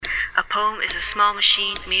A poem is a small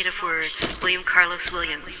machine made of words. William Carlos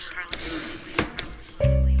Williams.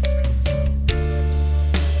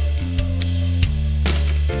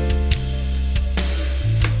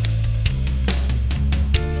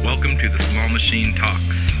 Welcome to the Small Machine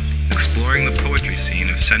Talks, exploring the poetry scene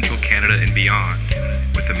of Central Canada and beyond,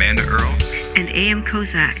 with Amanda Earle and A.M.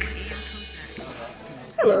 Kozak.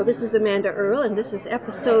 Hello, this is Amanda Earle, and this is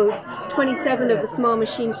episode 27 of the Small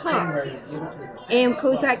Machine Talks. A.M.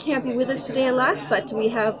 Kozak can't be with us today, alas, but we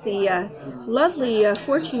have the lovely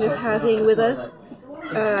fortune of having with us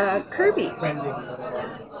Kirby.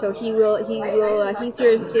 So he's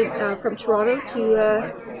here from Toronto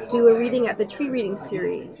to do a reading at the Tree Reading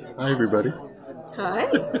Series. Hi, everybody.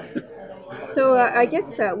 Hi. So I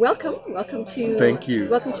guess welcome to. Thank you.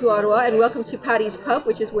 Welcome to Ottawa, and welcome to Patty's Pub,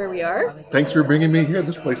 which is where we are. Thanks for bringing me here.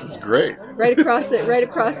 This place is great. Right across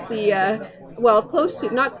the close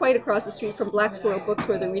to, not quite across the street from Black Squirrel Books,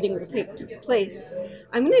 where the reading will take place.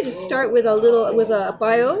 I'm going to just start with a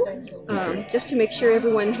bio, just to make sure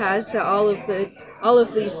everyone has all of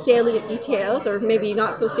the salient details, or maybe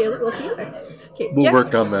not so salient. We'll see. Okay, we'll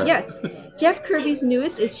work on that. Yes. Jeff Kirby's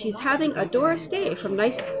newest is She's Having a Doris Day from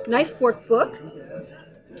Knife Fork Book,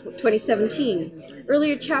 2017.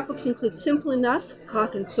 Earlier chapbooks include Simple Enough,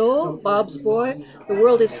 Cock and Soul, Bob's Boy, The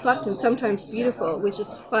World is Fucked and Sometimes Beautiful, which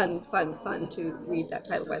is fun to read that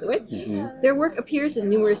title, by the way. Mm-hmm. Their work appears in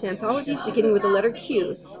numerous anthologies, beginning with the letter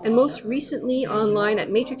Q, and most recently online at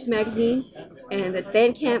Matrix Magazine and at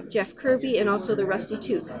Bandcamp, Jeff Kirby, and also The Rusty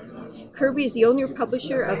Tooth. Kirby is the owner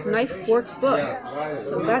publisher of Knife Fork Book.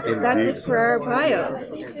 So that's it for our bio.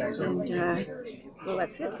 And well,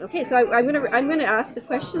 that's it. Okay, so I'm gonna ask the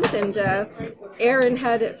questions, and Aaron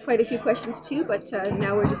had quite a few questions too, but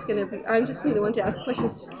now I'm just gonna be the one to ask the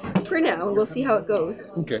questions for now, and we'll see how it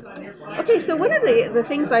goes. Okay. Okay, so one of the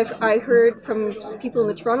things I heard from people in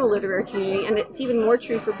the Toronto literary community, and it's even more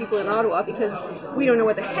true for people in Ottawa because we don't know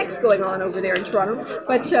what the heck's going on over there in Toronto,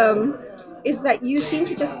 but is that you seem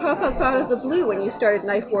to just pop up out of the blue when you started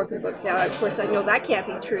Knife Fork Book. Now, of course, I know that can't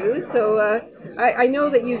be true. So I know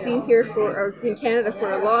that you've been here in Canada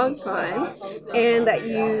for a long time, and that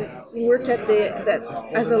you worked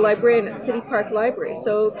as a librarian at City Park Library.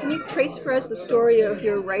 So can you trace for us the story of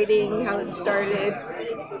your writing, how it started,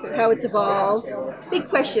 how it's evolved? Big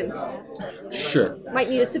questions. Sure. Might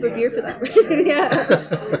need a sip of beer for that.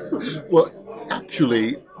 Yeah. Well,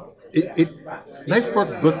 actually, Knife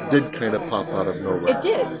Fork Book did kind of pop out of nowhere. It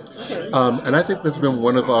did. Okay. And I think that's been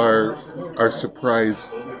one of our surprise.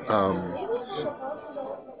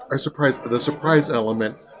 The surprise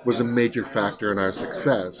element was a major factor in our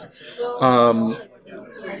success. No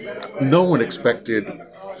one expected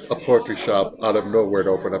a poetry shop out of nowhere to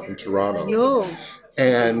open up in Toronto. No.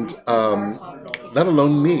 And let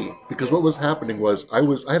alone me, because what was happening was I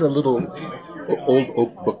had a little old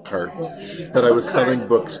oak book cart that I was selling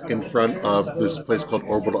books in front of this place called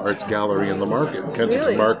Orbital Arts Gallery in the market,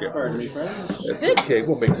 Kensington Market. It's okay,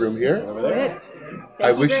 we'll make room here. Good.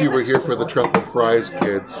 I wish you were here for the truffle fries,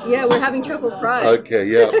 kids. Yeah, we're having truffle fries. Okay,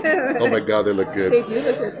 yeah. Oh my God, they look good. They do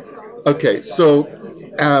look good. Okay, so,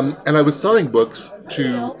 and I was selling books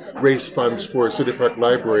to raise funds for City Park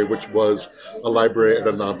Library, which was a library at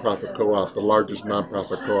a nonprofit co-op, the largest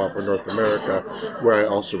nonprofit co-op in North America, where I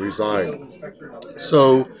also reside.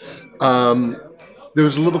 So, there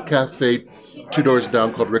was a little cafe 2 doors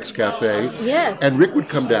down called Rick's Cafe. Yes. And Rick would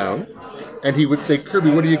come down, and he would say, "Kirby,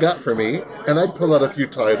 what do you got for me?" And I'd pull out a few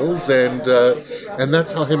titles, and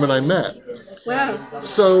that's how him and I met. Wow.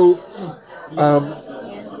 So,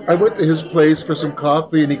 I went to his place for some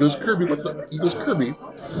coffee, and he goes, Kirby, what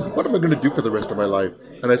am I going to do for the rest of my life?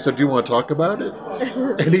 And I said, "Do you want to talk about it?"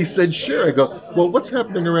 And he said, "Sure." I go, "Well, what's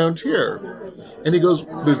happening around here?" And he goes,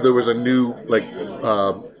 there was a new,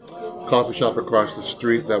 coffee shop across the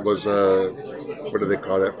street that was what do they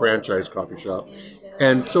call that? Franchise coffee shop.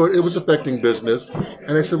 And so it was affecting business.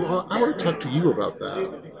 And I said, "Well, I want to talk to you about that."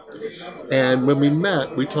 And when we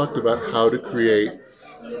met, we talked about how to create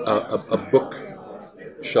a book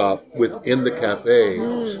shop within the cafe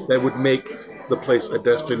that would make the place a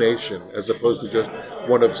destination as opposed to just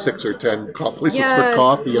one of 6 or 10 places for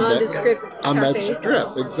coffee on that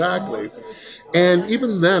strip. Exactly. And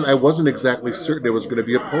even then, I wasn't exactly certain it was going to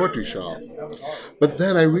be a poetry shop. But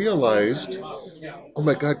then I realized, oh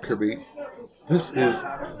my God, Kirby, this is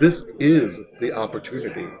the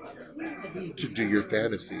opportunity to do your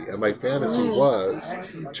fantasy. And my fantasy was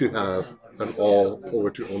to have an all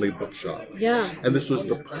poetry only bookshop. Yeah. And this was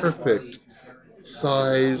the perfect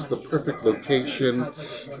size, the perfect location,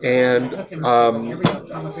 and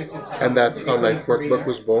that's how Night Fork Book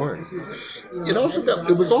was born.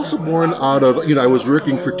 It was also born out of, I was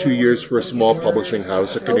working for 2 years for a small publishing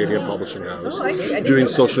house, a Canadian publishing house, I didn't doing know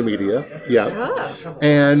that. social media. Yeah. Ah.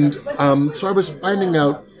 And so I was finding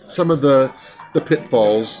out some of the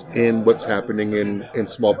pitfalls in what's happening in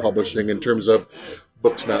small publishing in terms of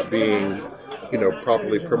books not being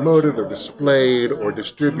properly promoted or displayed or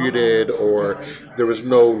distributed, or there was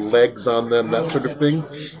no legs on them, that sort of thing.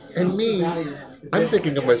 And me, I'm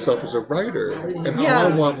thinking of myself as a writer and how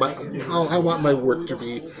I want my work to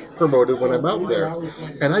be promoted when I'm out there.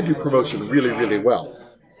 And I do promotion really, really well.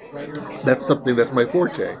 That's something that's my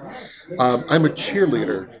forte. I'm a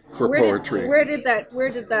cheerleader for poetry. Where did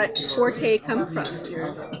that forte come from?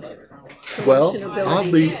 Well, Ability?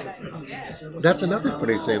 oddly, that's another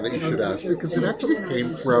funny thing that you should ask, because it actually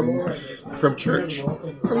came from church.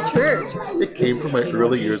 From church. It came from my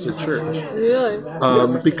early years at church. Really?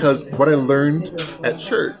 Because what I learned at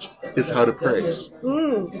church is how to praise.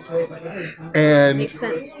 And Makes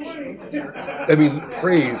sense. I mean,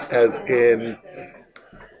 praise as in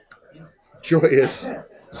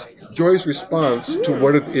joyous response to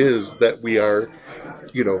what it is that we are,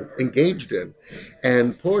 engaged in.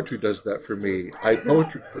 And poetry does that for me.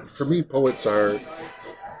 For me, poets are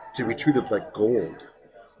to be treated like gold.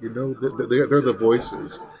 They're the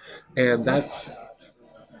voices, and that's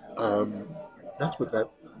what that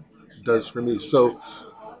does for me. So,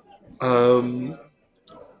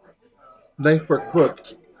 Night Fork Book,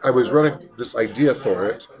 I was running this idea for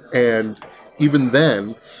it, and even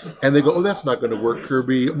then, and they go, "Oh, that's not going to work,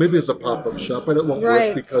 Kirby. Maybe it's a pop-up shop, but it won't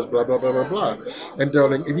work because blah blah blah blah blah." And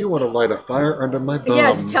darling, if you want to light a fire under my bum,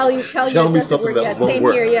 yes, tell me something that won't same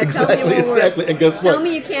work. Here, yeah. Exactly. And guess what? Tell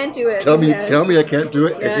me you can't do it. Tell me I can't do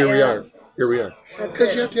it, and here we are.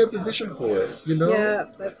 Because you it. have to have the vision for it, Yeah,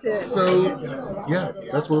 that's it. So, yeah,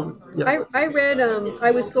 that's what. Yeah. I read. I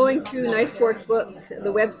was going through Night Fork Book,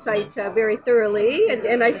 the website, very thoroughly,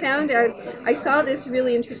 and I found out. I saw this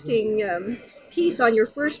really interesting piece on your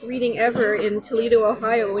first reading ever in Toledo,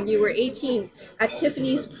 Ohio, when you were 18 at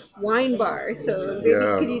Tiffany's Wine Bar. So,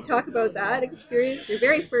 could you talk about that experience? Your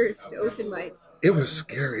very first open mic. It was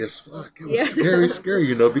scary as fuck. It was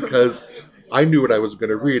scary, because I knew what I was going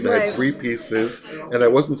to read. I had 3 pieces, and I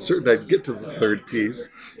wasn't certain I'd get to the third piece,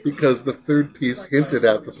 because the third piece hinted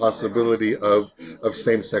at the possibility of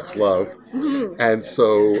same-sex love. And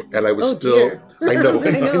I was dear. I know.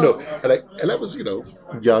 And I was,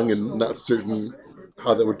 young and not certain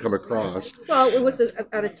how that would come across. Well, it was at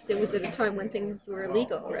a time when things were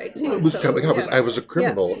illegal, right? Well, it was I was a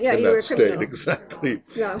criminal in that state. Exactly.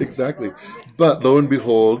 Yeah. Exactly. But lo and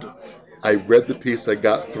behold, I read the piece, I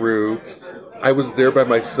got through, I was there by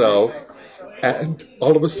myself, and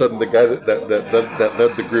all of a sudden the guy that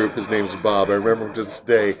led the group, his name's Bob, I remember him to this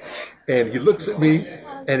day, and he looks at me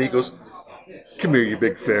and he goes, "Come here, you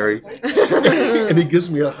big fairy." And he gives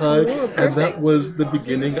me a hug, and that was the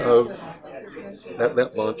beginning of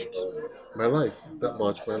that launched my life.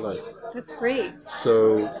 That's great.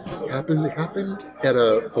 So happened at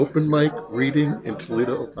a open mic reading in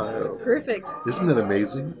Toledo, Ohio. Perfect. Isn't that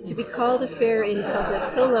amazing? To be called a fairy in public,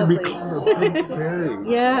 so lovely. To be called a big fairy.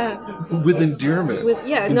 Yeah. With endearment.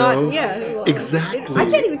 Exactly. I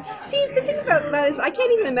can't even see. The thing about that is, I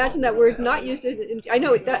can't even imagine that word not used. I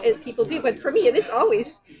know people do, but for me, it is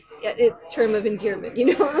always a term of endearment.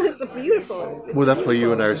 It's a beautiful. Well, that's why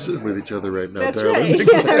you and I are sitting with each other right now, That's darling. right.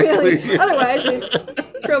 Exactly. Yeah, really. Otherwise,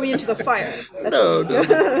 it'd throw me into the fire. No.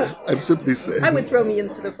 I'm simply saying. I would throw me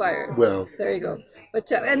into the fire. Well, there you go.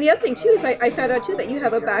 But and the other thing too is, I found out too that you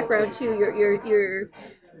have a background too. Your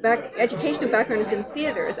educational background is in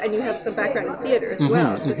theaters, and you have some background in theater as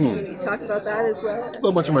well. So can you talk about that as well?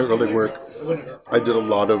 So much of my early work, I did a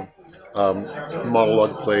lot of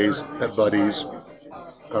monologue plays at Buddy's.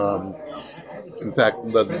 In fact,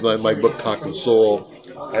 my book Cock and Soul,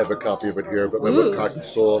 I have a copy of it here, but my book Cock and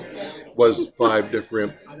Soul was 5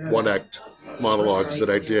 different one-act monologues that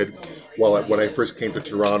I did when I first came to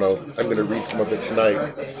Toronto. I'm going to read some of it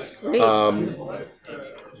tonight.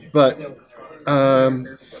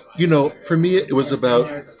 For me, it was about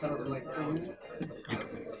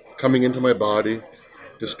coming into my body,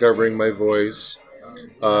 discovering my voice.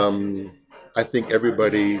 I think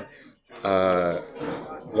everybody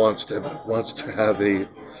wants to have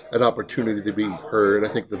an opportunity to be heard. I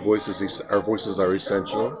think our voices are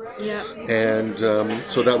essential. Yeah. And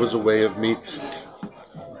so that was a way of me.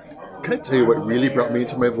 Can I tell you what really brought me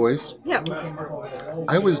into my voice? Yeah.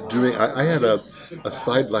 I was doing. I had a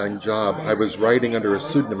sideline job. I was writing under a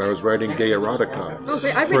pseudonym. I was writing gay erotica. Oh,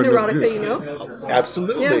 great. I've for a written number of erotica, years. you know.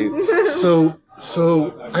 Absolutely. Yeah.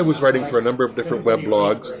 So I was writing for a number of different web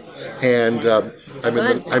blogs, and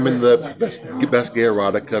I'm in the best gay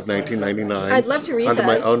erotica of 1999. I'd love to read under that.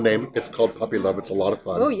 my own name. It's called Puppy Love. It's a lot of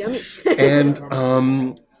fun. Oh, yummy. And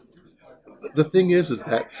the thing is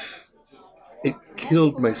that it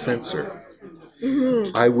killed my censor.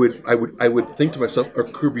 Mm-hmm. I would think to myself, "Oh,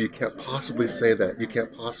 Kirby, you can't possibly say that. You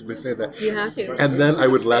can't possibly say that." You have to. And then I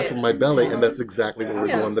would laugh from my belly, and that's exactly what would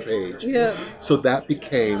Yeah. go on the page. Yeah. So that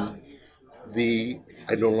became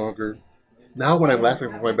I no longer. Now when I'm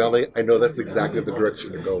laughing from my belly, I know that's exactly the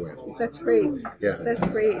direction to go in. That's great. Yeah. That's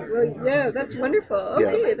great. Well, yeah, that's wonderful.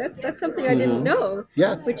 Okay, Yeah. that's something I didn't know.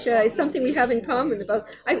 Yeah. Which is something we have in common. About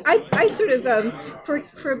I sort of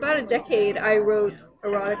for about a decade I wrote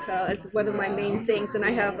erotica as one of my main things, and I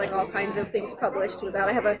have like all kinds of things published with that.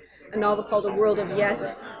 I have a novel called A World of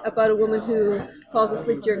Yes about a woman who falls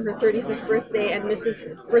asleep during her 35th birthday and misses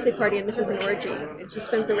birthday party and misses an orgy, and she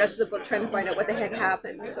spends the rest of the book trying to find out what the heck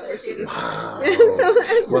happened. So she,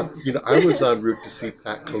 Well, I was en route to see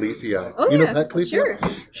Pat Califia. Oh, you know yeah, Pat Califia? sure.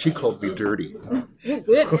 She called me dirty. good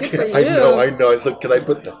for you. I know. I said, can I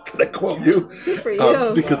quote you? Good for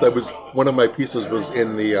you. Because one of my pieces was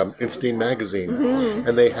in the in Steam magazine,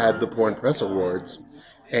 and they had the Porn Press Awards,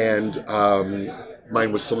 and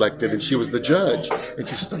mine was selected, and she was the judge, and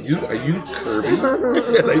she said, "Are you Kirby?"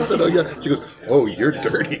 And I said, "Oh yeah." She goes, "Oh, you're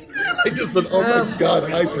dirty." I just said, "Oh my God,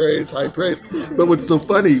 high praise." But what's so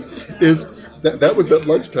funny is that was at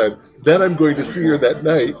lunchtime. Then I'm going to see her that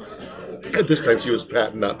night. At this time, she was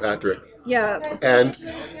Pat and not Patrick. Yeah. And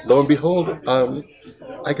lo and behold,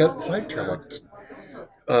 I got sidetracked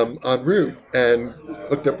en route and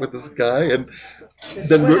hooked up with this guy, and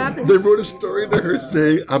then wrote a story to her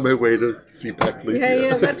saying, "On my way to see Pat Califia."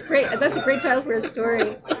 Yeah, that's great. That's a great title for a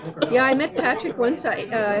story. Yeah, I met Patrick once.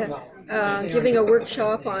 Giving a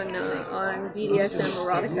workshop on BDSM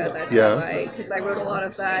erotica. That's how because I wrote a lot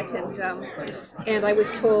of that, and I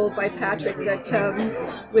was told by Patrick that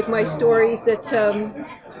with my stories that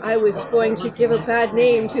I was going to give a bad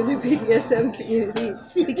name to the BDSM community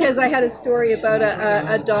because I had a story about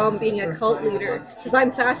a dom being a cult leader. Because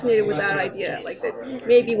I'm fascinated with that idea, like that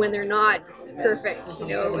maybe when they're not perfect,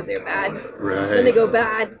 when they're bad, when they go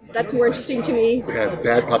bad, that's more interesting to me.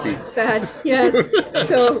 Bad puppy. Bad, yes.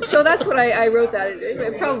 So that's what I wrote that.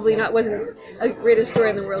 It probably wasn't a greatest story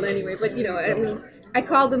in the world anyway, but I mean, I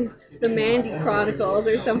called them the Mandy Chronicles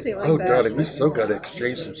or something like that. Oh, darling, we so got to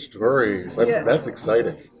exchange some stories. That's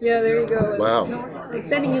exciting. Yeah, there you go. Wow. I'm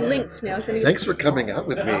sending you links now. Thanks for coming out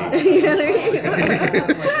with me. Yeah, there you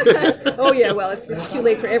go. Oh yeah, well, it's too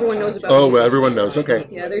late for everyone knows about. Oh, well, everyone knows. Okay.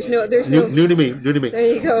 Yeah, there's no new to me. There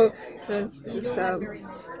you go.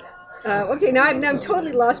 Okay, now I'm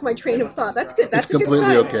totally lost my train of thought. That's good. That's it's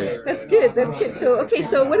completely a good sign. okay. That's good.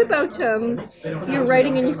 So what about your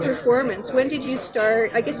writing and your performance? When did you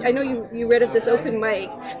start? I guess I know you read at this open mic,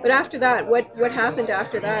 but after that, what happened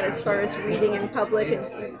after that as far as reading in public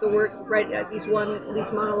and the work, these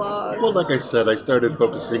monologues? Well, like I said, I started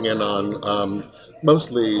focusing in on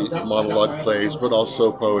mostly monologue plays, but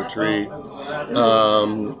also poetry,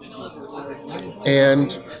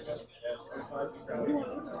 and.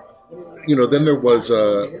 Then there was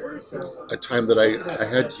a time that I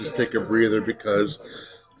had to just take a breather because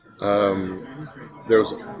we were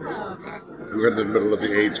in the middle of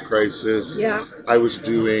the AIDS crisis. Yeah. I was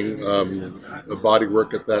doing body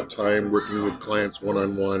work at that time, working with clients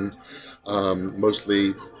one-on-one,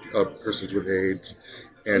 mostly persons with AIDS,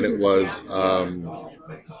 and it was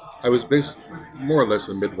I was more or less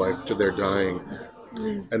a midwife to their dying,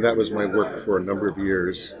 and that was my work for a number of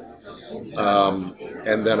years.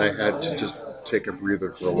 And then I had to just take a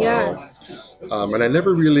breather for a while. And I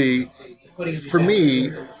never really, for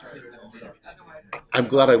me, I'm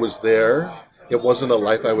glad I was there. It wasn't a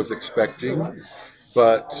life I was expecting,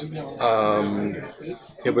 but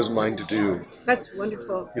it was mine to do. That's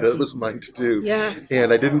wonderful. It was mine to do. Yeah.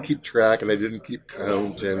 And I didn't keep track, and I didn't keep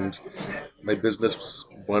count, and my business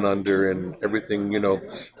went under and everything,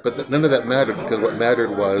 But none of that mattered, because what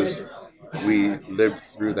mattered was we lived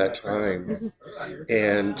through that time.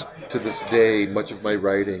 And to this day, much of my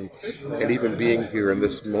writing, and even being here in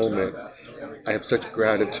this moment, I have such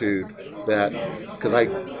gratitude that, because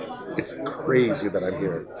it's crazy that I'm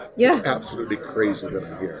here. Yeah. It's absolutely crazy that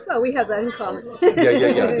I'm here. Well, we have that in common.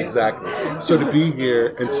 Yeah, exactly. So to be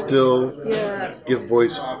here and still give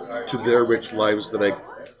voice to their rich lives that I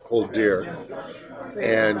hold dear,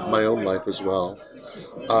 and my own life as well.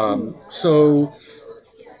 So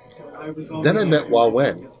then I met Wa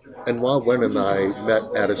Wen. And Wen and I met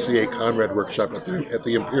at a C.A. Conrad workshop at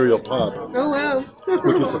the Imperial Pub, Oh, wow.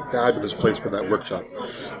 which was a fabulous place for that workshop.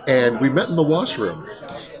 And we met in the washroom.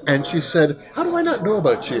 And she said, "How do I not know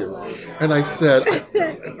about you?" And I said,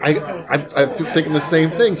 I'm thinking the same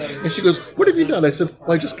thing. And she goes, "What have you done?" I said,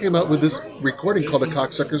 "Well, I just came out with this recording called A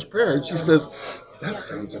Cocksucker's Prayer." And she says, "That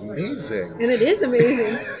sounds amazing." And it is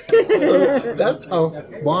amazing. So that's how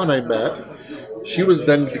Juan and I met. She was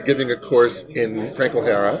then giving a course in Frank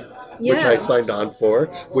O'Hara, which I signed on for,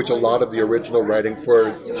 which a lot of the original writing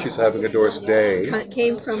for She's Having a Doris Day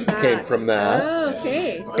Came from that. Oh,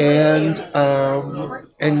 okay.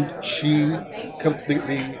 And she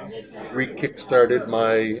completely re-kickstarted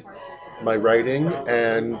my writing,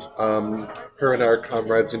 and her and I are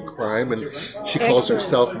comrades in crime, and she calls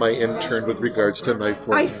herself my intern with regards to Knife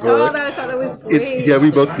Fork I Book. saw that. I thought it was great. We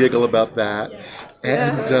both giggle about that.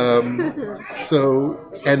 And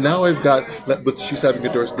and now I've got, with She's Having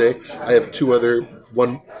a Doris Day, I have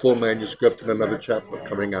one full manuscript and another chapbook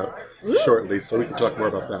coming out shortly, so we can talk more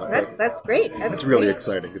about that. That's great. It's really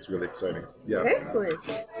exciting. It's really exciting. Yeah. Excellent.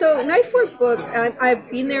 So Knife Fork Book, I've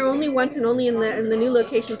been there only once and only in the new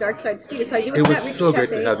location, Darkside Studio. So I do. It was so great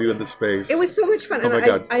to have you in the space. It was so much fun. Oh my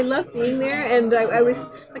God. I love being there, and I was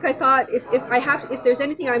like, I thought if there's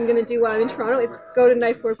anything I'm going to do while I'm in Toronto, it's go to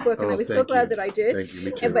Knife Fork Book, and I was so glad that I did. Thank you.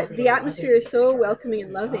 Me too. But the atmosphere is so welcoming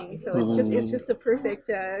and loving, so it's just a perfect.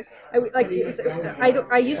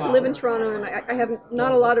 I used to live in Toronto, and I have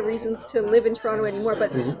not a lot of reasons to live in Toronto anymore,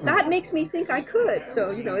 but that makes me think I could.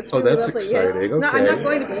 So it's really that's lovely. exciting. Yeah. Okay. No, I'm not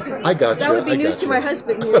going to be. I got that you. would be news to my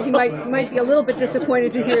husband. He might be a little bit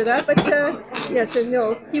disappointed to hear that, but so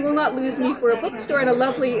no, he will not lose me for a bookstore and a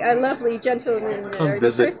lovely gentleman. Come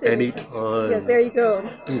visit anytime. Yeah, there you go.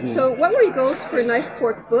 So, what were your goals for Knife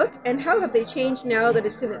Fork Book, and how have they changed now that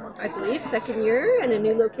it's in its, I believe, second year and a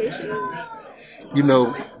new location?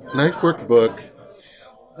 Knife Fork Book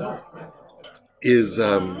is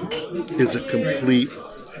a complete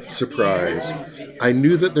surprise. I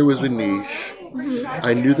knew that there was a niche.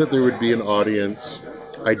 I knew that there would be an audience.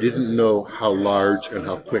 I didn't know how large and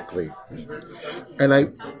how quickly. And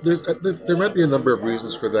there might be a number of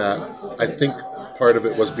reasons for that. I think part of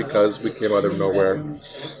it was because we came out of nowhere.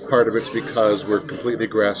 Part of it's because we're completely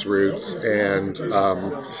grassroots, and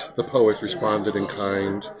the poets responded in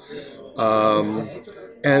kind.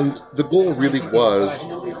 And the goal really was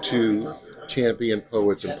to champion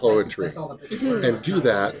poets and poetry, and do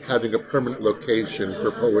that having a permanent location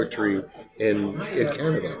for poetry in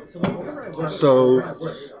Canada. So,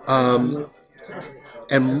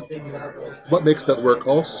 and what makes that work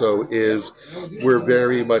also is we're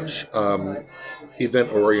very much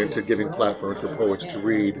event-oriented, giving platforms for poets to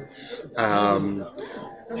read.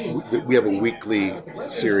 We have a weekly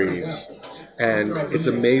series, and it's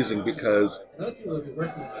amazing because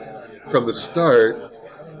from the start,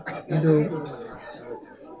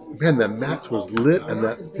 man, that match was lit, and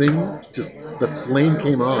that thing, the flame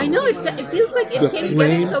came on. I know, it feels like it came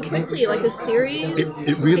together so quickly, like a series.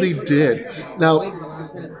 It really did. Now,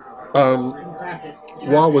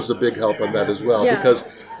 Wah was a big help on that as well, because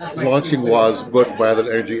launching Wah's book, Violent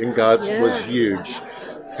Energy Ingots, was huge.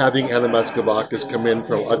 Having Anna Mascavakis come in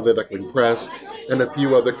from Ugly Duckling Press and a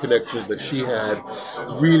few other connections that she had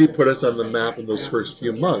really put us on the map in those first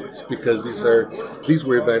few months, because these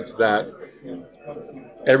were events that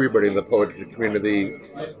everybody in the poetry community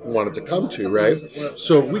wanted to come to, right?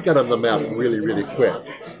 So we got on the map really, really quick.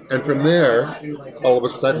 And from there, all of a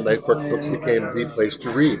sudden, Knife Fork Books became the place to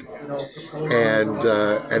read.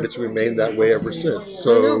 And it's remained that way ever since.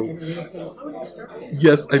 So,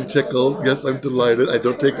 yes, I'm tickled. Yes, I'm delighted. I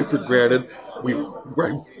don't take it for granted.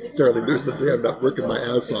 Darling, there's the day I'm not working my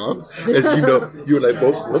ass off. As you know, you and I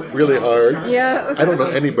both work really hard. Yeah. I don't know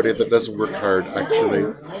anybody that doesn't work hard,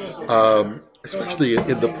 actually. Especially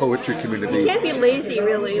in the poetry community. You can't be lazy,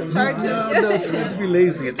 really. It's hard to... No, it's hard to be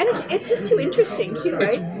lazy. It's just too interesting, too,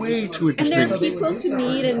 right? It's way too interesting. And there are people to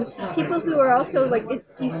meet, and people who are also,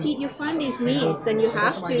 you find these needs, and you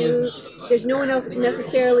have to... There's no one else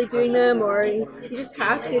necessarily doing them, or you just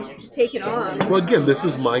have to take it on. Well, again, this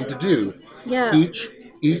is mine to do. Yeah. Each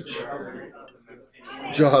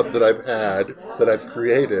job that I've had, that I've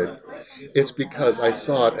created, it's because I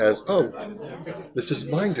saw it as, this is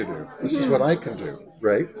mine to do. This is what I can do,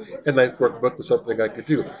 right? And Knife Fork Book was something I could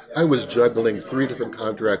do. I was juggling 3 different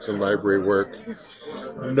contracts in library work,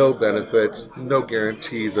 no benefits, no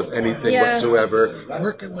guarantees of anything whatsoever,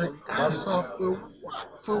 working my ass off for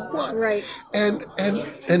what? Right. And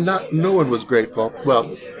no one was grateful.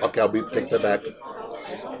 Well, okay, take that back.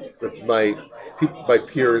 My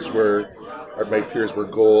peers were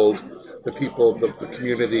gold. The people, the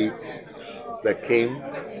community that came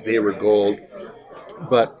they were gold.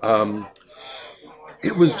 But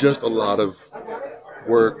it was just a lot of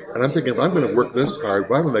work. And I'm thinking, if I'm going to work this hard,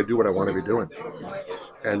 why don't I do what I want to be doing?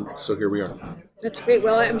 And so here we are. That's great.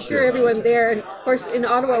 Well, I'm sure everyone there, and of course in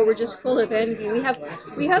Ottawa, we're just full of envy. We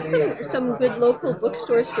have some good local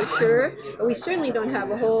bookstores for sure, but we certainly don't have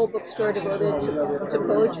a whole bookstore devoted to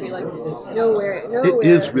poetry. Like nowhere. It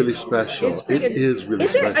is really special. It is really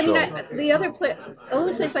special. I mean, the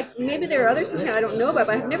only place, like maybe there are others in Canada I don't know about,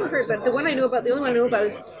 but I've never heard. But the one I know about, the only one I know about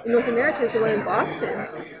is in North America is the one in Boston.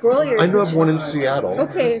 Groliers. I know of one in Seattle.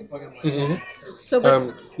 Okay. Mm-hmm. So,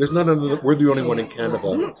 there's not another. We're the only one in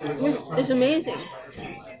Canada. It's amazing.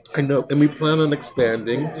 I know, and we plan on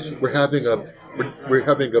expanding. We're having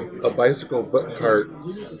a bicycle book cart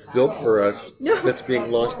built for us that's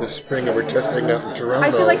being launched this spring, and we're testing out in Toronto.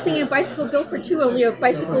 I feel like seeing a bicycle built for two, only a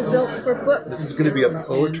bicycle built for books. This is going to be a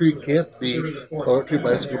KFB poetry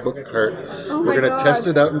bicycle book cart. Oh we're going to test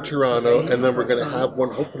it out in Toronto, and then we're going to have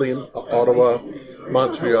one hopefully in Ottawa,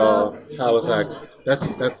 Montreal, Halifax. That's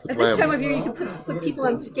the plan. At this time of year, you could put people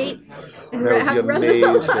on skates and that would be run amazing.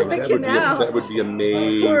 them along the canal. That would be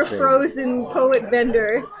amazing. Poor frozen poet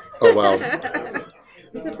vendor. Oh wow.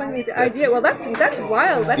 It's a funny idea. Well, that's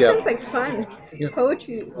wild. That sounds like fun. Yeah.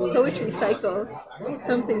 Poetry cycle.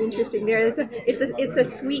 Something interesting there. It's a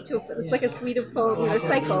suite of. It's like a suite of poems.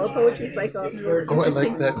 A poetry cycle. Oh, I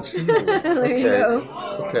like that too. There you go.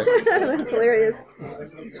 Okay. That's hilarious.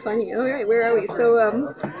 Funny. All right, where are we? So,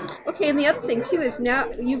 okay, and the other thing too is now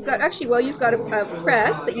you've got a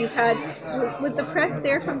press that you've had. Was the press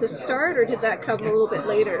there from the start, or did that come a little bit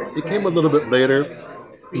later? It came a little bit later.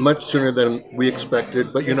 Much sooner than we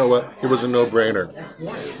expected, but you know what? It was a no-brainer.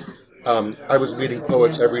 I was meeting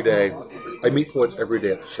poets every day. I meet poets every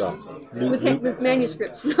day at the shop. With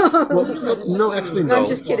manuscripts. No, actually, no. I'm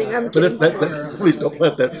just kidding. But please don't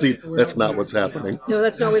plant that seed. That's not what's happening. No,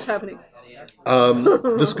 that's not what's happening.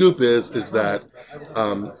 The scoop is that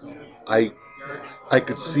I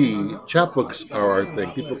could see chapbooks are our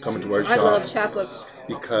thing. People come into our shop. I love chapbooks.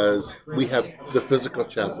 Because we have the physical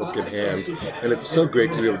chapbook in hand, and it's so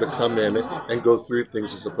great to be able to come in and go through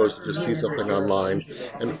things as opposed to just see something online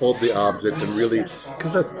and hold the object and really,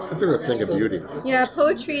 because they're a thing of beauty. Yeah,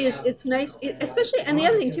 poetry it's nice, especially, and the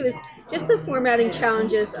other thing too is just the formatting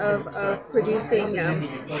challenges of producing,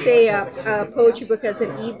 say, a poetry book as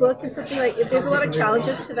an ebook and something like. There's a lot of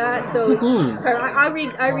challenges to that. So it's, I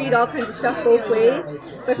read all kinds of stuff both ways,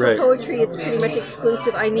 but for poetry, it's pretty much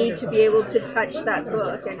exclusive. I need to be able to touch that book.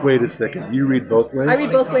 And wait a second, you read both ways? I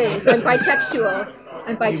read both ways. I'm bisexual.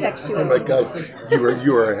 Oh my God,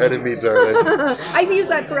 you are ahead of me, darling. I've used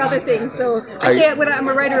that for other things. So I say it when I'm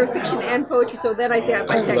a writer of fiction and poetry. So then I say I'm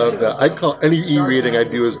bisexual. I love that. I call any e-reading I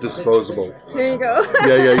do is disposable. There you go.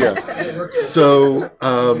 Yeah. So,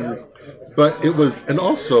 but it was, and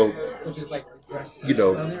also, you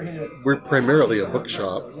know, we're primarily a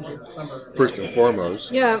bookshop, first and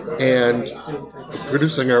foremost. Yeah. And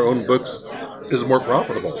producing our own books is more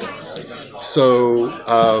profitable. So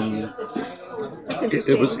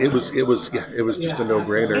it was just a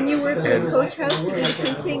no-brainer. And you work with Coach House to do the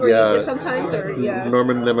printing, or you just sometimes, or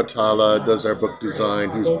Norman Nematala does our book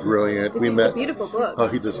design. He's brilliant. We met beautiful books. Oh,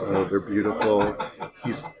 he does. Oh, they're beautiful.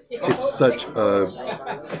 It's such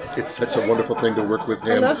a wonderful thing to work with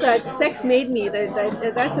him. I love that. Sex Made Me.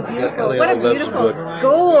 That's a beautiful. Eliana What a beautiful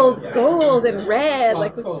gold and red,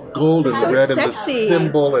 like gold and so red, sexy. And the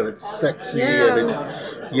symbol, and it's sexy, and it's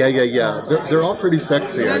yeah. They're all pretty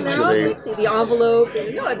sexy, actually. They're all sexy. The envelope.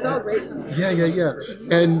 No, it's all great. Yeah.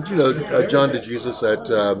 And you know, John DeJesus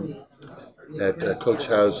at Coach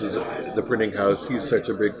House, is the printing house. He's such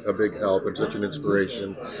a big help and such an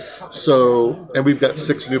inspiration. So, and we've got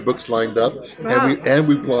 6 new books lined up, and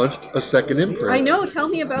we've launched a second imprint. I know. Tell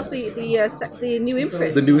me about the new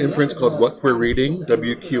imprint. The new imprint's called What We're Reading,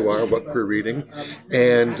 WQR, What We're Reading,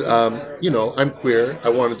 and you know, I'm queer. I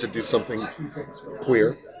wanted to do something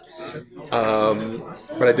queer.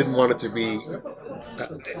 But I didn't want it to be.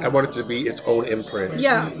 I wanted it to be its own imprint,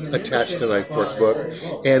 attached to my fourth book.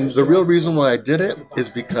 And the real reason why I did it is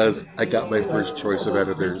because I got my first choice of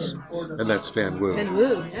editors, and that's Fan Wu.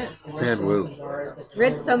 Fan Wu.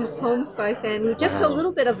 Read some poems by Fan Wu, just a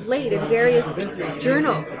little bit of late in various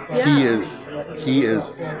journals. Yeah. He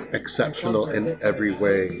is exceptional in every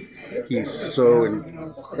way. He's so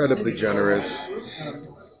incredibly generous,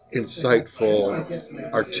 insightful,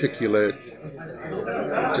 articulate.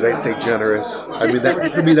 Did I say generous? I mean,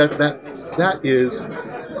 that for me, that is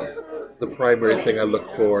the primary thing I look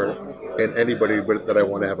for in anybody that I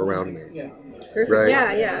want to have around me. Perfect. Right?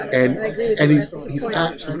 Yeah. And I agree with and you. he's That's a good he's point.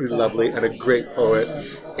 absolutely lovely and a great poet.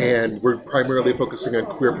 And we're primarily focusing on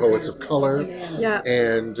queer poets of color. Yeah.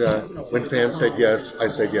 And when fans said yes, I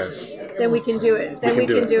said yes. Then we can do it. Then we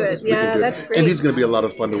can do it. We Yeah, can do that's great. And he's going to be a lot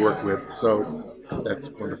of fun to work with. So that's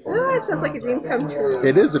wonderful. Oh, that sounds like a dream come true.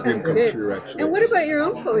 It is a dream Sounds come good. true, actually. And what about your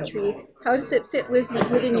own poetry? How does it fit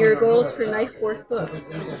within your goals for Knife Fork Book?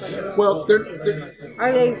 Well, they're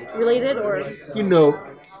Are they related or?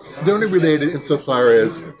 they're only related insofar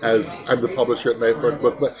as I'm the publisher at Knife Fork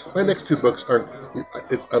Book, but my next two books aren't.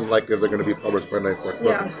 It's unlikely they're going to be published by Knife Fork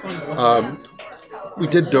Book. Yeah. We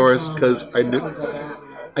did Doris because I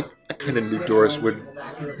kind of knew Doris would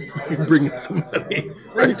bring in some money.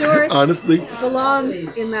 And Doris honestly belongs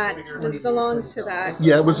to that.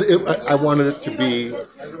 Yeah, I wanted it to be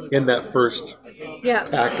in that first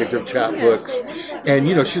package of chapbooks,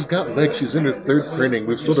 and she's got legs. She's in her third printing.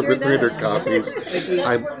 We've sold over 300 copies.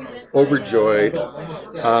 I'm overjoyed.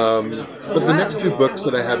 But the next two books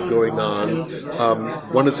that I have going on,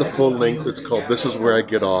 one is a full length. It's called "This Is Where I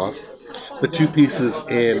Get Off." The two pieces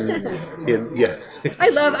in. I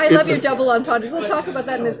love your double entendre. We'll talk about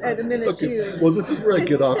that in a minute too. Well, This Is Where I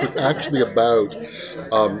Get Off is actually about.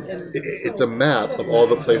 It's a map of all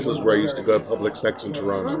the places where I used to go to public sex in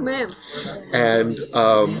Toronto. Oh man! And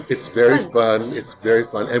it's very fun. It's very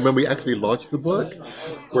fun. And when we actually launch the book,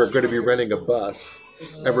 we're going to be renting a bus.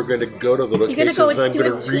 And we're going to go to the locations. I'm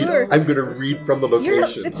going to read from the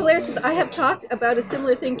locations. It's hilarious because I have talked about a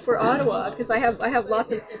similar thing for Ottawa because I have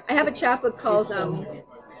a chapbook called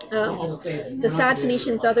The Sad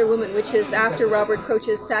Phoenician's Other Woman, which is after Robert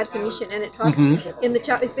Croce's Sad Phoenician, and it talks in the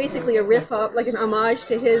chapter. It's basically a riff of like an homage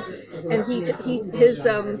to his, and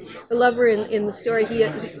the lover in the story.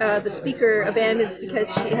 The speaker abandons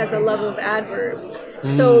because she has a love of adverbs.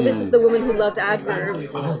 So this is the woman who loved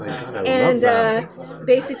adverbs. Oh my God, I and love that.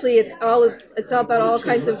 Basically, it's all about all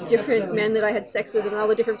kinds of different men that I had sex with in all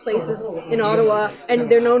the different places in Ottawa, and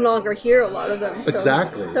they're no longer here. A lot of them. So,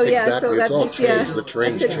 exactly. So yeah. So it's that's all changed. The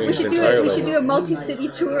train's changed entirely. We should do a multi-city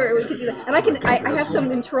tour. We could do that, and I have some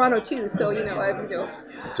in Toronto too. So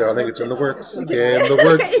So I think it's in the works.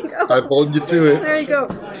 I'm holding you to it. There you go.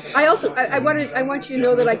 I want you to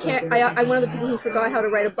know that I can't. I'm one of the people who forgot how to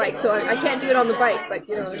ride a bike, so I can't do it on the bike. But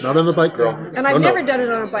not on the bike, girl. And I've never done it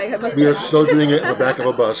on a bike. We are still doing it in the back of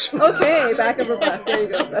a bus. Okay, back of a bus. There you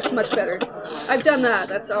go. That's much better. I've done that.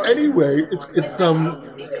 That's all right. Anyway, it's so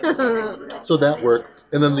that work,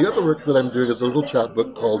 and then the other work that I'm doing is a little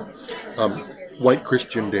chapbook called White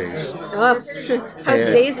Christian Days. How's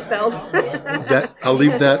days spelled? That I'll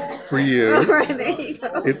leave that for you. All right, there you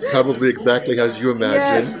go. It's probably exactly as you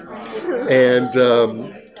imagine, and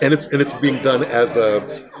it's being done as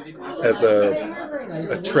a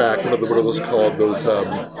track. What are those called? Those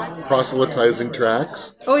proselytizing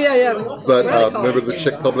tracks. Oh yeah. But remember the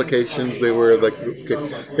Czech publications? They were like,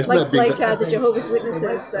 it's not being done. The Jehovah's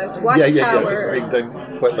Witnesses Watchtower. Yeah. It's being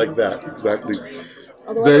done quite like that. Exactly.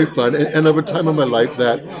 Very fun, and over time in my life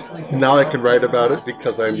that now I can write about it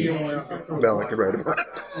because now I can write about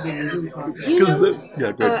it. Do you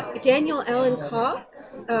know Daniel Allen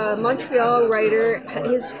Cox, Montreal writer,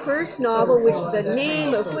 his first novel, which the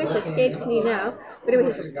name of which escapes me now, but it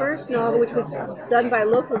was his first novel, which was done by a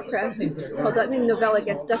local press, called novella, I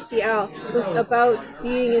guess, Dusty Owl, was about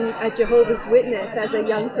being a Jehovah's Witness as a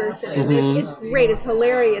young person. And it's great. It's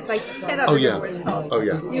hilarious. I cannot remember what it's called. Oh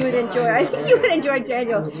yeah. You would enjoy. I think you would enjoy Daniel.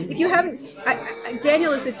 If you haven't,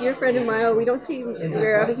 Daniel is a dear friend of mine. We don't see him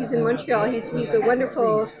very often. He's in Montreal. He's a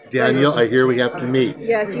wonderful. Daniel, I hear we have to meet.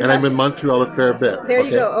 Yes, and I'm in Montreal a fair bit. There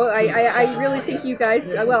you go. Oh, I really think you guys.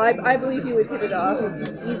 Well, I believe you would hit it off.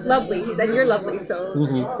 He's lovely. And you're lovely. So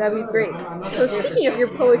that'd be great. So speaking of your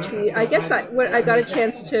poetry, I guess I got a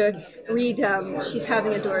chance to read She's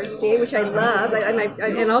Having a Doris Day, which I love,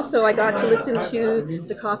 and also I got to listen to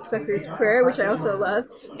The Cocksucker's Prayer, which I also love,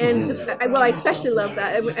 and I especially love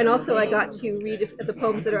that, and also I got to read the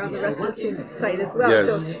poems that are on the Restitute site as well.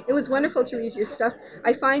 Yes. So it was wonderful to read your stuff.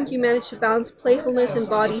 I find you managed to balance playfulness and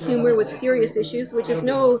body humor with serious issues, which is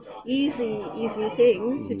no easy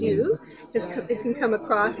thing to do, because it can come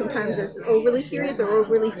across sometimes as overly serious or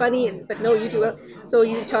overly funny, but no, you do it. So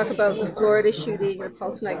you talk about the Florida shooting, the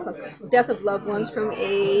Pulse nightclub, death of loved ones from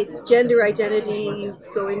AIDS, gender identity, you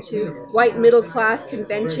go into white middle class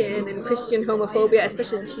convention and Christian homophobia,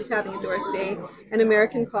 especially She's Having a Doris Day, and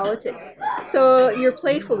American politics. So your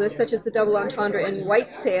playfulness, such as the double entendre in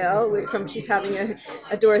White Sail, from She's Having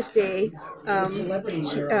a Doris Day,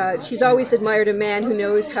 she's always admired a man who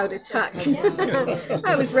knows how to tuck.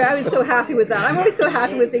 I was so happy with that. I'm always so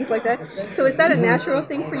happy with things like that. So is that that a natural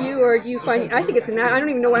thing for you, or do you find? I think it's I don't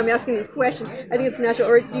even know why I'm asking this question. I think it's natural,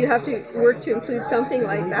 or do you have to work to include something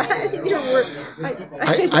like that in your work?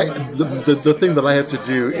 The thing that I have to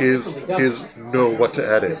do is know what to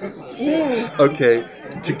edit. Okay,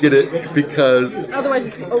 to get it, because otherwise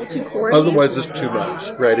it's too corny. Otherwise it's too much.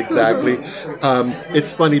 Right, exactly.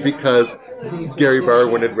 It's funny because Gary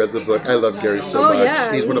Barwin had read the book. I love Gary so much.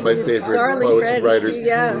 Yeah, he's one of my favorite poets and writers.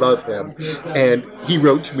 Yeah. Love him. And he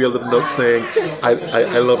wrote to me a little note saying,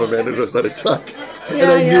 I love a man who knows how to tuck. And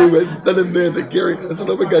I knew it then and there that Gary, I said,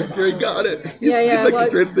 oh my God, Gary got it. He seemed like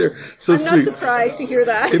he's right there. So I'm sweet. not surprised to hear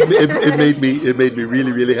that. It made me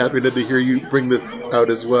really, really happy to hear you bring this out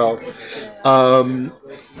as well.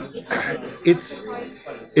 It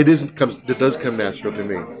does come natural to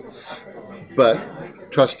me, but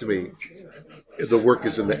trust me, the work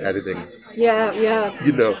is in the editing. Yeah.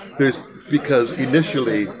 Because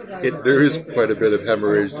initially there is quite a bit of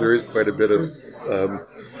hemorrhage, there is quite a bit of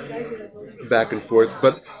back and forth,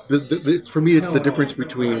 but for me it's the difference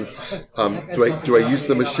between do I use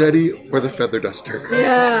the machete or the feather duster?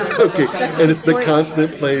 Yeah. Okay, and it's the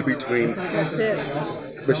constant play between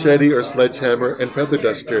machete or sledgehammer and feather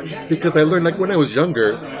duster, because I learned, like when I was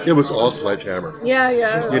younger, it was all sledgehammer. Yeah.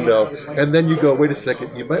 And then you go, wait a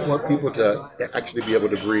second, you might want people to actually be able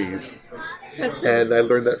to breathe. And I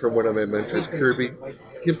learned that from one of my mentors, Kirby.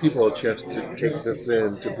 Give people a chance to take this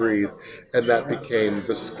in, to breathe. And that became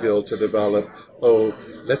the skill to develop,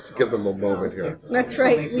 let's give them a moment here. That's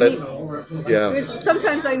right.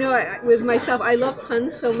 Sometimes I know with myself, I love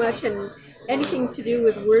puns so much, and anything to do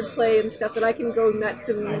with wordplay and stuff, that I can go nuts.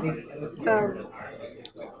 And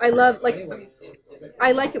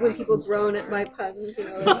I like it when people groan at my puns,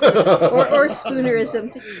 or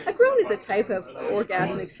spoonerisms. A groan is a type of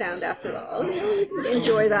orgasmic sound, after all. You can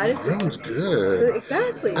enjoy that. Groan's good.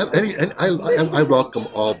 Exactly. I welcome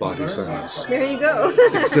all body sounds. There you go.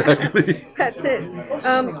 Exactly. That's it.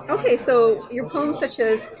 Okay, so your poems such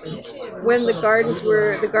as When the Gardens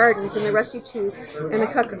Were the Gardens and the Rusty Tooth and the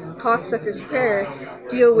Cocksucker's Prayer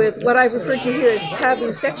deal with what I've referred to here as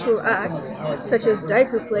taboo sexual acts, such as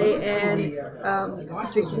diaper play and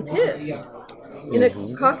drinking piss. In A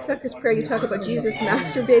Cocksucker's Prayer, you talk about Jesus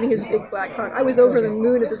masturbating his big black cock. I was over the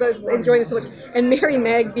moon at this. I was enjoying it so much. And Mary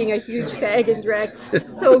Mag being a huge fag in drag.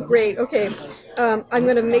 So great. Okay. I'm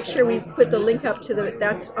going to make sure we put the link up to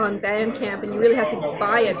that's on Bandcamp, and you really have to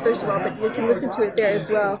buy it, first of all, but you can listen to it there as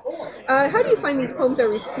well. How do you find these poems are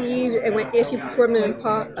received, and if you perform them in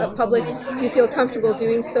public, do you feel comfortable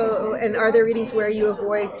doing so, and are there readings where you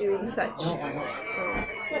avoid doing such?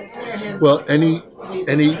 Well, any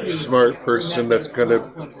smart person that's going to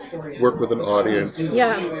work with an audience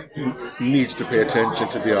needs to pay attention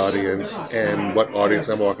to the audience and what audience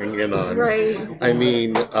I'm walking in on. Right. I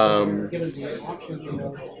mean, the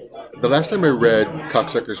last time I read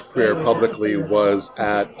Cocksucker's Prayer publicly was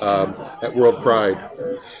at World Pride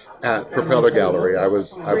at Propeller Gallery. I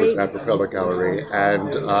was at Propeller Gallery,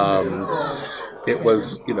 and it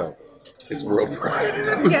was, it's World Pride.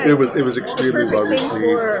 It was extremely well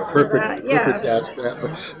received. Perfect aspect.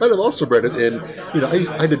 But I've also read it in,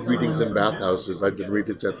 I did readings in bathhouses. I did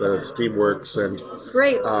readings at the Steamworks and.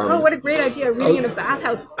 Great! What a great idea! Reading in a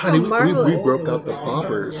bathhouse. Honey, marvelous. we broke out the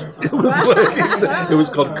poppers. It was it was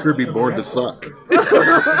called Kirby Born to Suck.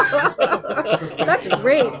 That's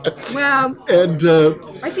great. Wow. And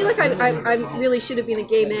I feel like I really should have been a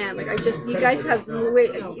gay man. Like you guys have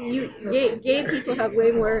gay people have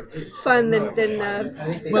way more fun than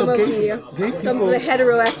some of the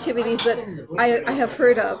hetero activities that I have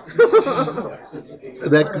heard of.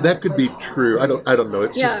 That could be true. I don't know.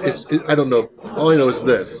 It's just I don't know. All I know is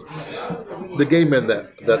this: the gay men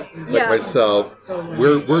that like myself,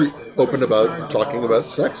 we're open about talking about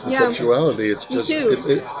sex and sexuality. It's just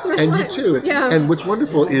and you too. And what's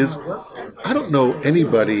wonderful is I don't know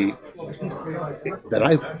anybody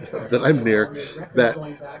that I'm near that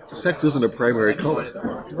sex isn't a primary color.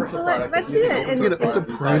 Well, that's it. And, it's a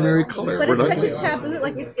primary color. But it's such a taboo.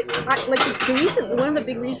 The reason, one of the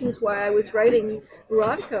big reasons why I was writing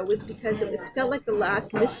erotica was because it felt like the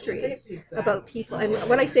last mystery about people. And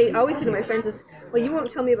what I always say to my friends is, well, you won't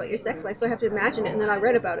tell me about your sex life, so I have to imagine it, and then I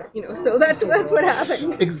read about it. So that's what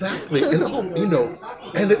happened. Exactly, and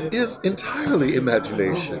and it is entirely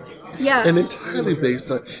imagination. Yeah. And entirely based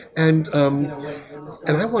on, and I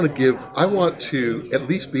want to at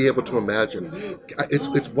least be able to imagine.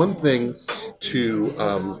 It's one thing to,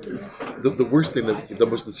 the worst thing, the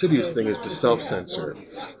most insidious thing is to self-censor,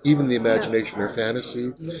 even the imagination or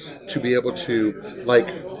fantasy, to be able to,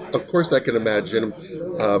 of course I can imagine,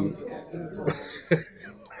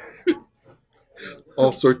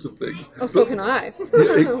 all sorts of things. Oh, so can I.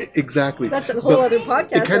 Exactly. That's a whole other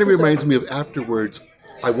podcast. It kind of reminds me of afterwards.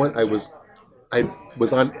 I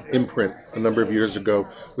was on imprint a number of years ago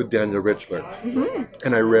with Daniel Richler,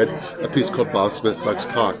 and I read a piece called "Bob Smith Sucks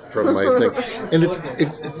Cock" from my thing, and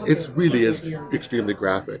it's really is extremely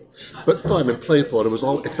graphic, but fun and playful.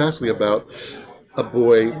 And it's actually about a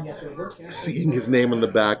boy seeing his name on the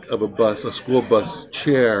back of a school bus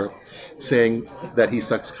chair, saying that he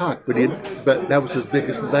sucks cock, but that was his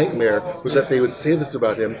biggest nightmare, was that they would say this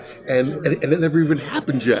about him, and it never even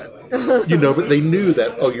happened yet, but they knew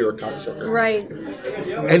that, oh, you're a cocksucker. Right.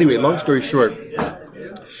 Anyway, long story short,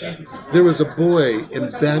 there was a boy in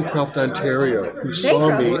Bancroft, Ontario, who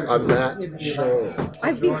saw me on that show.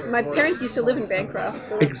 My parents used to live in Bancroft.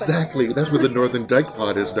 So exactly. That's where the Northern Dyke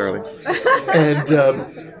Pod is, darling.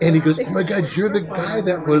 And he goes, "Oh my God, you're the guy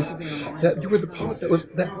you were the poet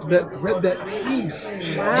that read that piece."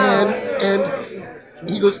 Wow. And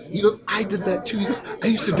he goes, "I did that too." He goes, "I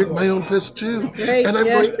used to drink my own piss too." Right, and I'm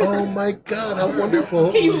going, "Oh my God, how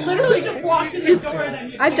wonderful." You literally just walked in the door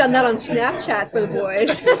and... I've done that on Snapchat for the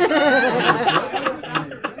boys.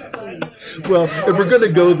 Well, if we're going to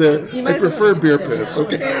go there, I prefer beer piss,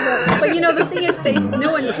 okay? But the thing is,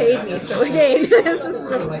 no one paid me, so again, this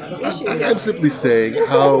is an issue here. I'm simply saying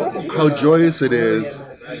how joyous it is.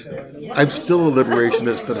 I'm still a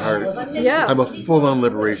liberationist at heart. Yeah. I'm a full-on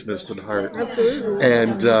liberationist at heart. Absolutely.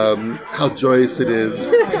 And how joyous it is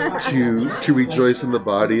to rejoice in the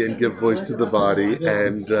body and give voice to the body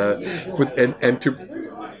and to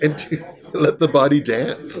let the body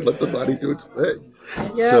dance, let the body do its thing.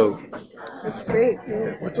 Yeah. So that's great.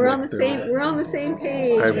 Yeah. We're on the same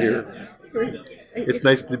page. I'm here. It's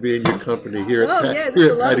nice to be in your company here at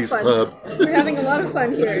Patty's Pub. We're having a lot of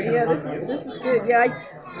fun here. Yeah, this is good. Yeah,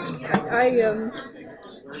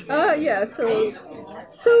 So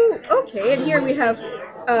okay, and here we have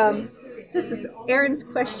this is Aaron's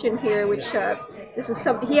question here, which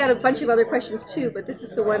he had a bunch of other questions too, but this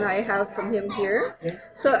is the one I have from him here.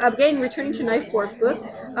 So again, returning to Knife Fork book,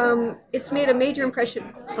 it's made a major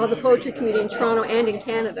impression on the poetry community in Toronto and in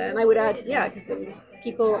Canada, and I would add, because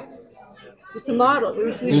people. It's a model.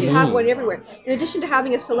 We should have one everywhere. In addition to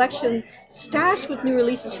having a selection stashed with new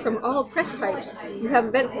releases from all press types, you have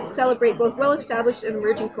events that celebrate both well-established and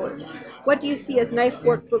emerging poets. What do you see as Knife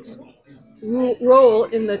Fork Books' role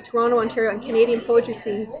in the Toronto, Ontario, and Canadian poetry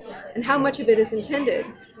scenes, and how much of it is intended?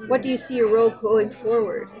 What do you see your role going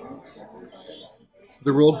forward?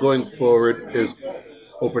 The role going forward is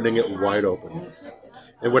opening it wide open.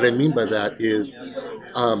 And what I mean by that is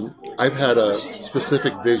I've had a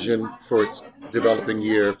specific vision for its developing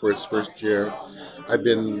year, for its first year. I've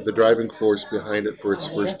been the driving force behind it for its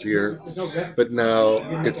first year. But now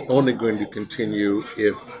it's only going to continue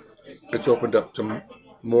if it's opened up to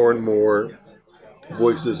more and more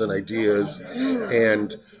voices and ideas.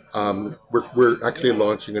 And we're actually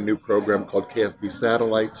launching a new program called KFB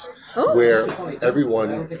Satellites, where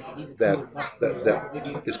everyone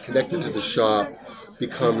that is connected to the shop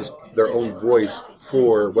becomes their own voice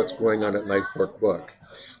for what's going on at Knife Fork Book.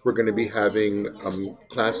 We're going to be having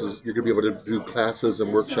classes. You're going to be able to do classes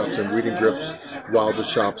and workshops and reading groups while the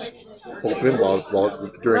shop's open, while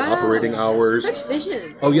during operating hours. Such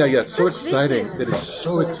vision. Oh yeah, it's so exciting. It is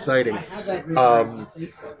so exciting.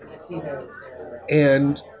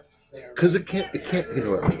 And because it can't,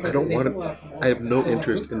 I don't want to, I have no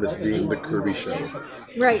interest in this being the Kirby show.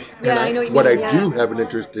 Right, yeah, I know what I do have an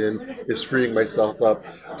interest in is freeing myself up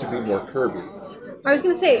to be more Kirby. I was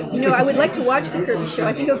going to say, I would like to watch the Kirby show.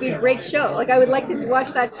 I think it would be a great show. I would like to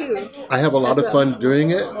watch that too. I have a lot of fun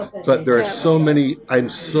doing it, but there are so many, I'm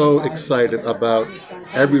so excited about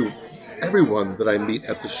everyone that I meet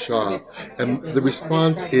at the shop, and the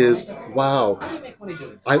response is, "Wow,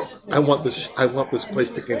 I want this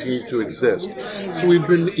place to continue to exist." So we've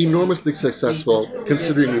been enormously successful,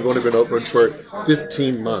 considering we've only been open for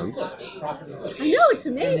 15 months. I know, it's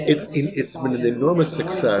amazing. It's been an enormous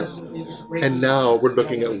success, and now we're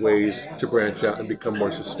looking at ways to branch out and become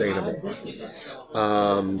more sustainable.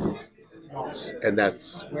 And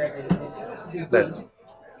that's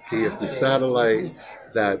KFB Satellite.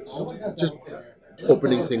 That's just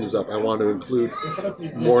opening things up. I want to include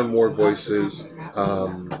more and more voices.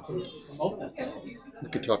 We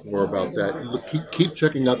can talk more about that. Keep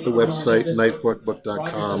checking out the website,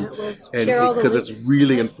 knifeforkbook.com, and because it's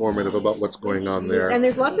really informative about what's going on there. And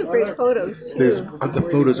there's lots of great photos too. The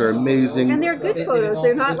photos are amazing. And they're good photos.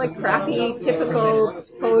 They're not like crappy, typical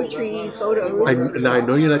poetry photos. I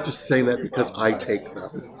know you're not just saying that because I take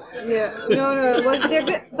them. Yeah, no. Well, they're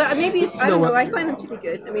good, but maybe I don't know. I find them to be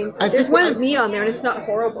good. I mean, there's one of me on there, and it's not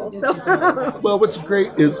horrible. So. Well, what's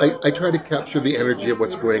great is I try to capture the energy of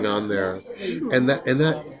what's going on there, and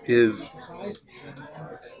that is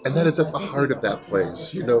at the heart of that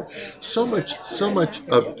place. You know, so much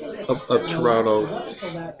of Toronto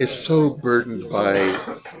is so burdened by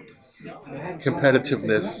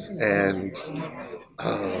competitiveness and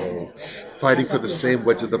fighting for the same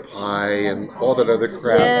wedge of the pie and all that other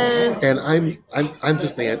crap. Yeah. And I'm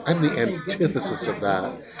just the antithesis of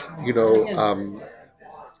that. You know,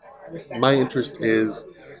 my interest is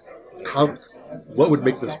what would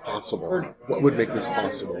make this possible? What would make this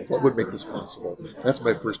possible? What would make this possible? That's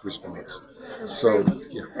my first response. So,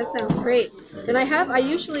 yeah. That sounds great. And I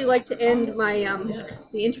usually like to end my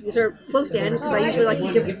the interviews, or close to end, because I usually like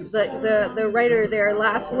to give the writer their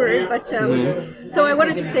last word. But so I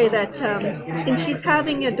wanted to say that in She's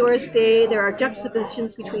Having a Doris Day, there are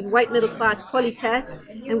juxtapositions between white middle class politesse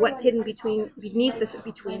and what's hidden beneath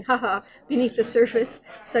the surface,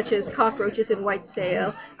 such as cockroaches in white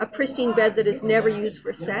sail, a pristine bed that is never used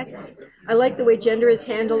for sex. I like the way gender is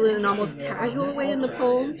handled in an almost casual way in the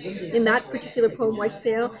poem, in that particular poem, White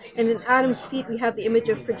Sail. And in Adam's Feet, we have the image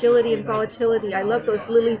of fragility and volatility. I love those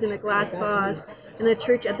lilies in a glass vase, and the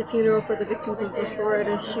church at the funeral for the victims of the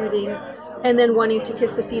Florida shooting, and then wanting to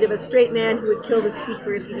kiss the feet of a straight man who would kill the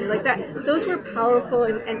speaker if he knew, like that. Those were powerful,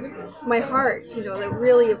 and my heart, you know, that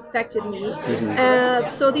really affected me.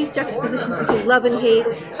 So these juxtapositions between love and hate,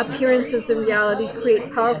 appearances and reality,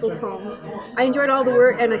 create powerful poems. I enjoyed all the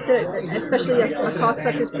work, and I said it, especially a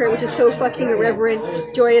cocksucker's prayer, which is so fucking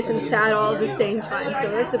irreverent, joyous, and sad all at the same time. So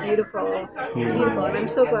that's beautiful, and I'm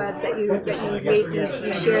so glad that you made these,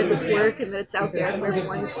 you shared this work, and that it's out there for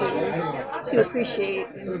everyone to appreciate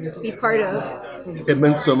and be part of. It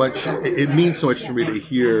meant so much. It means so much to me to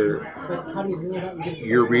hear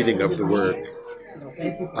your reading of the work.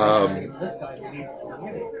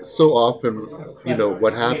 So often, you know,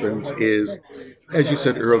 what happens is, as you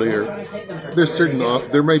said earlier,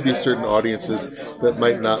 there might be certain audiences that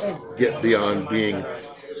might not get beyond being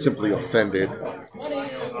simply offended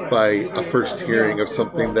by a first hearing of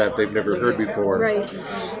something that they've never heard before. Right.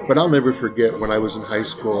 But I'll never forget when I was in high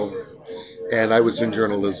school and I was in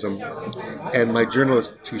journalism, and my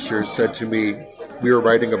journalist teacher said to me, we were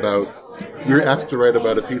asked to write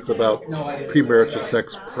about a piece about premarital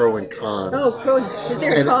sex, pro and con. Oh, pro! Is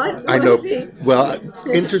there a con? I know. Well,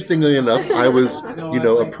 interestingly enough, I was, you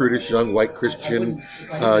know, a prudish young white Christian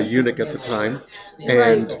eunuch at the time,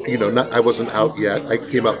 and you know, I wasn't out yet. I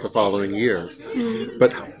came out the following year.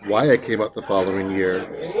 But why I came out the following year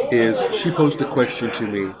is she posed a question to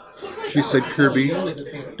me. She said, "Kirby,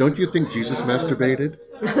 don't you think Jesus masturbated?"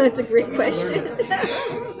 That's a great question.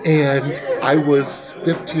 And I was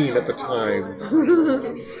 15 at the time,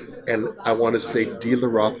 and I want to say, Delia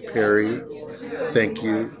Roth Perry, thank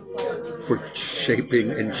you for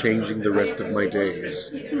shaping and changing the rest of my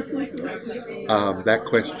days. That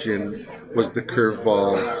question was the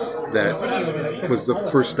curveball that was the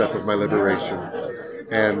first step of my liberation.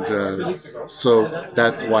 And so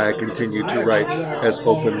that's why I continue to write as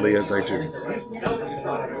openly as I do.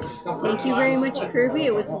 Thank you very much, Kirby.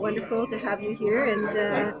 It was wonderful to have you here,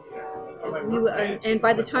 and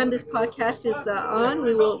by the time this podcast is on,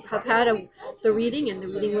 we will have had the reading, and the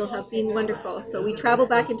reading will have been wonderful. So we travel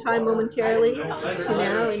back in time momentarily to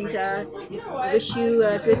now, and wish you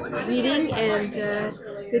good reading and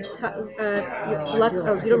good luck.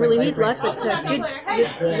 Oh, you don't really need luck, but good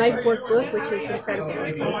knife work book, which is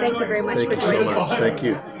incredible. So thank you very much for joining us. Thank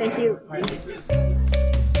you. Thank you.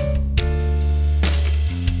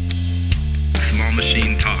 Small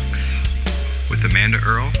Machine Talks with Amanda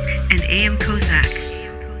Earle and AM co